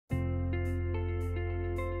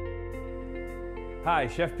Hi,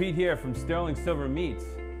 Chef Pete here from Sterling Silver Meats.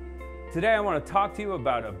 Today I want to talk to you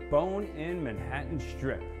about a bone-in Manhattan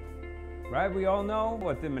strip. Right, we all know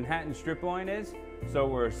what the Manhattan strip loin is, so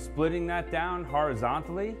we're splitting that down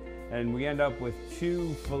horizontally and we end up with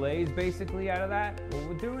 2 fillets basically out of that. Well,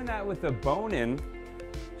 we're doing that with a bone-in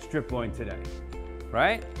strip loin today,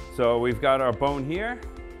 right? So we've got our bone here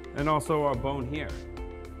and also our bone here.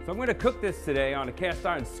 So I'm going to cook this today on a cast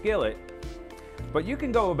iron skillet. But you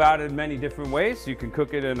can go about it many different ways. You can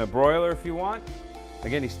cook it in a broiler if you want,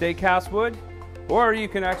 like any steakhouse would, or you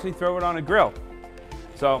can actually throw it on a grill.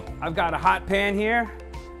 So I've got a hot pan here.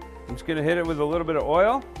 I'm just gonna hit it with a little bit of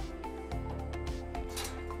oil.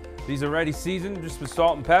 These are already seasoned just with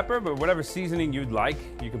salt and pepper, but whatever seasoning you'd like,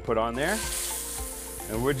 you can put on there.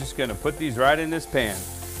 And we're just gonna put these right in this pan.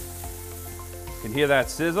 You can hear that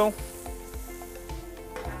sizzle.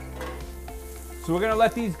 So we're gonna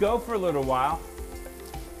let these go for a little while.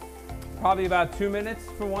 Probably about 2 minutes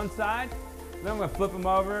for one side. Then I'm gonna flip them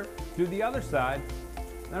over, do the other side.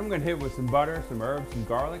 Then I'm gonna hit with some butter, some herbs, some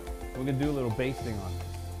garlic. We're gonna do a little basting on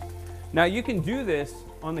this. Now you can do this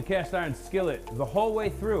on the cast iron skillet the whole way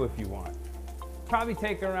through if you want. Probably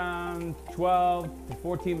take around 12 to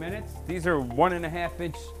 14 minutes. These are 1.5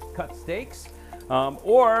 inch cut steaks.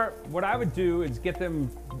 Or what I would do is get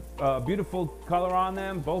them beautiful color on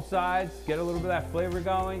them, both sides, get a little bit of that flavor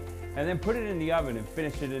going, and then put it in the oven and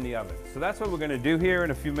finish it in the oven. So that's what we're gonna do here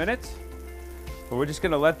in a few minutes. But we're just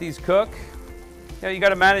gonna let these cook. Yeah, you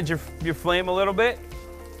gotta manage your flame a little bit.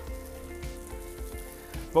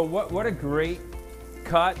 But what a great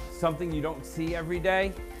cut, something you don't see every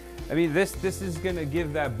day. I mean, this is gonna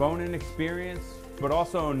give that bone-in experience, but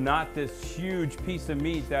also not this huge piece of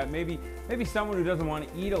meat that maybe someone who doesn't want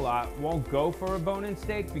to eat a lot won't go for a bone-in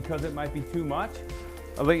steak because it might be too much.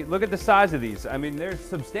 Look at the size of these. I mean, they're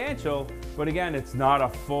substantial, but again, it's not a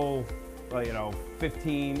full,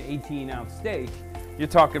 15, 18 ounce steak. You're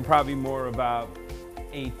talking probably more about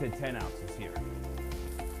 8 to 10 ounces here.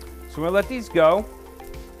 So we'll let these go.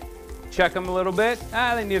 Check them a little bit.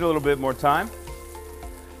 They need a little bit more time.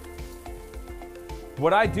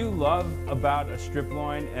 What I do love about a strip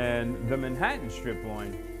loin and the Manhattan strip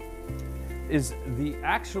loin is the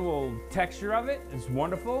actual texture of it is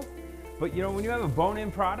wonderful. But when you have a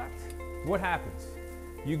bone-in product, what happens?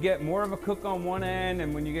 You get more of a cook on one end,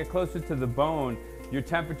 and when you get closer to the bone, your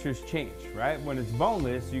temperatures change, right? When it's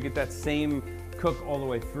boneless, you get that same cook all the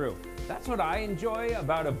way through. That's what I enjoy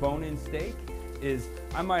about a bone-in steak, is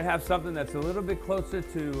I might have something that's a little bit closer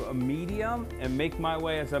to a medium and make my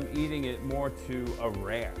way as I'm eating it more to a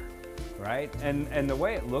rare, right? And the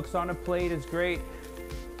way it looks on a plate is great.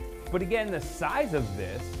 But again, the size of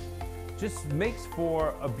this just makes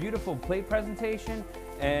for a beautiful plate presentation,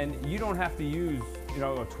 and you don't have to use a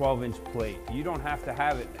 12-inch plate. You don't have to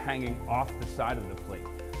have it hanging off the side of the plate.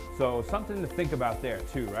 So something to think about there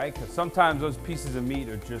too, right? Because sometimes those pieces of meat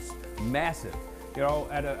are just massive.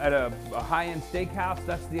 At a high-end steakhouse,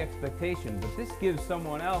 that's the expectation. But this gives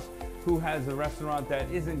someone else who has a restaurant that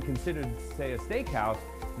isn't considered, say, a steakhouse,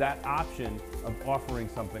 that option of offering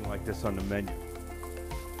something like this on the menu.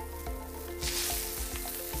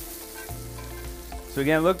 So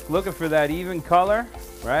again, looking for that even color,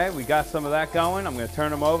 right? We got some of that going. I'm gonna turn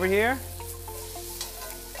them over here.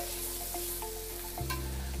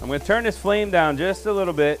 I'm gonna turn this flame down just a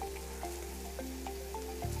little bit,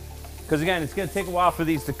 because again, it's gonna take a while for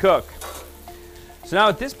these to cook. So now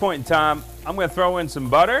at this point in time, I'm gonna throw in some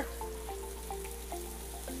butter.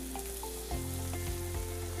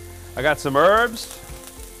 I got some herbs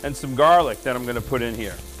and some garlic that I'm gonna put in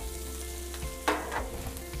here.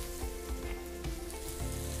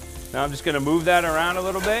 Now I'm just gonna move that around a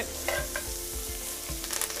little bit.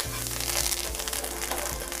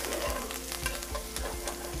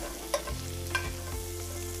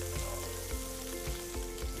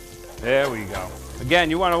 There we go. Again,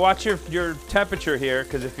 you wanna watch your temperature here,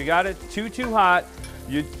 because if you got it too hot,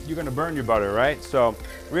 you're gonna burn your butter, right? So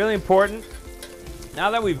really important.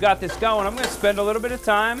 Now that we've got this going, I'm gonna spend a little bit of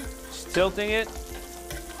time just tilting it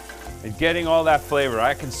and getting all that flavor.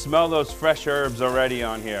 I can smell those fresh herbs already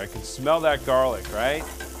on here. I can smell that garlic, right?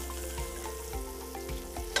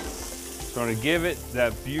 So I'm gonna give it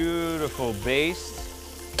that beautiful baste.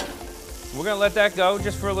 We're gonna let that go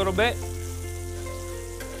just for a little bit.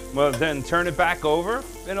 Well, then turn it back over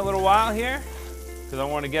in a little while here, because I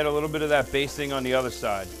want to get a little bit of that basting on the other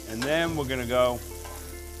side. And then we're gonna go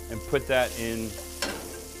and put that in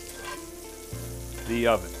the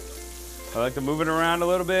oven. I like to move it around a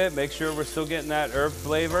little bit, make sure we're still getting that herb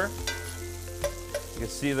flavor. You can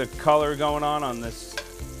see the color going on this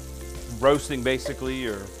roasting basically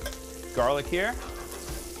your garlic here.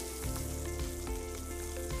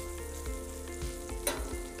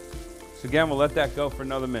 So again, we'll let that go for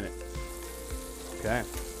another minute. Okay.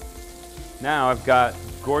 Now I've got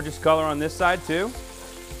gorgeous color on this side too.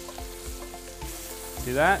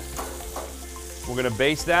 See that? We're gonna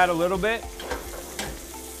baste that a little bit.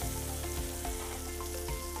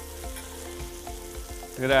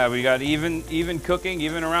 Look at that, we got even cooking,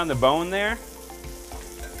 even around the bone there.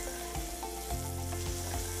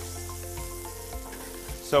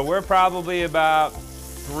 So we're probably about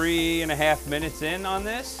 3.5 minutes in on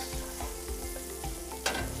this.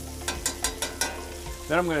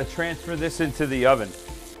 Then I'm going to transfer this into the oven.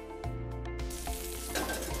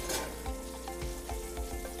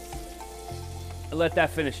 And let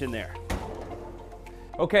that finish in there.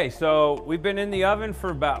 Okay, so we've been in the oven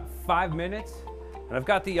for about 5 minutes, and I've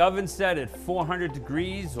got the oven set at 400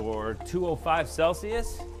 degrees or 205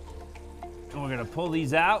 Celsius. And we're going to pull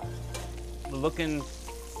these out. We're looking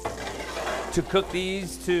to cook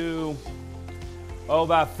these to,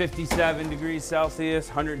 about 57 degrees Celsius,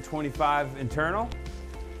 125 internal,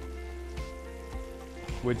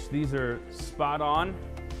 which these are spot on.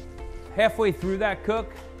 Halfway through that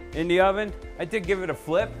cook in the oven, I did give it a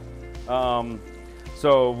flip.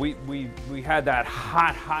 So we had that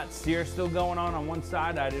hot sear still going on one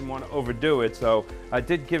side. I didn't want to overdo it, so I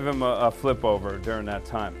did give them a flip over during that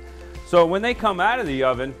time. So when they come out of the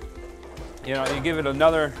oven, you know, you give it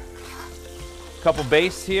another couple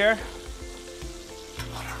bastes here,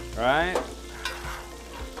 right?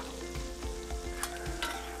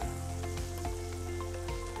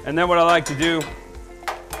 And then what I like to do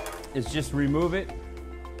is just remove it,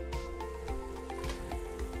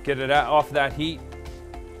 get it out off that heat,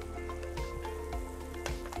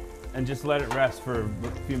 and just let it rest for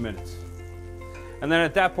a few minutes. And then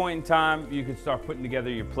at that point in time, you can start putting together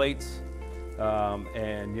your plates.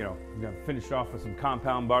 And you know, you're gonna finish off with some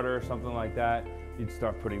compound butter or something like that. You'd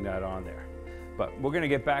start putting that on there. But we're gonna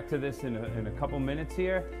get back to this in a couple minutes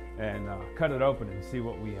here and cut it open and see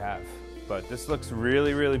what we have. But this looks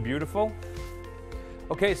really, really beautiful.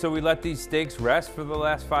 Okay, so we let these steaks rest for the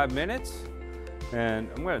last 5 minutes. And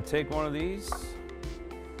I'm gonna take one of these,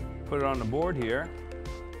 put it on the board here.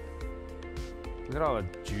 Look at how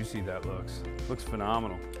juicy that looks. Looks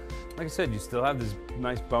phenomenal. Like I said, you still have this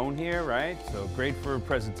nice bone here, right? So great for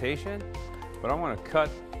presentation, but I want to cut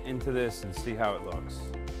into this and see how it looks.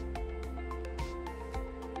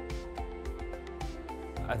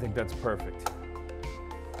 I think that's perfect.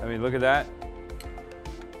 I mean, look at that.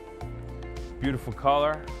 Beautiful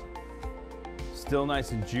color, still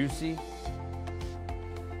nice and juicy.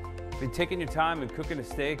 I mean, taking your time and cooking a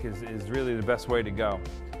steak is really the best way to go.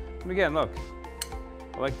 And again, look,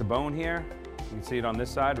 I like the bone here. You can see it on this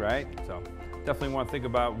side, right? So definitely want to think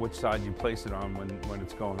about which side you place it on when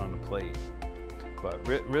it's going on the plate. But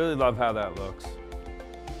really love how that looks.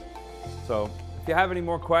 So if you have any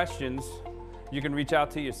more questions, you can reach out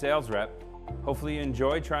to your sales rep. Hopefully you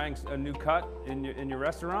enjoy trying a new cut in your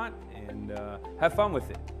restaurant and have fun with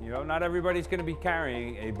it. You know, not everybody's going to be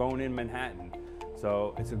carrying a bone-in Manhattan.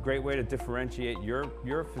 So it's a great way to differentiate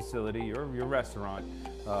your facility, your restaurant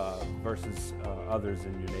versus others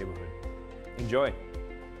in your neighborhood. Enjoy.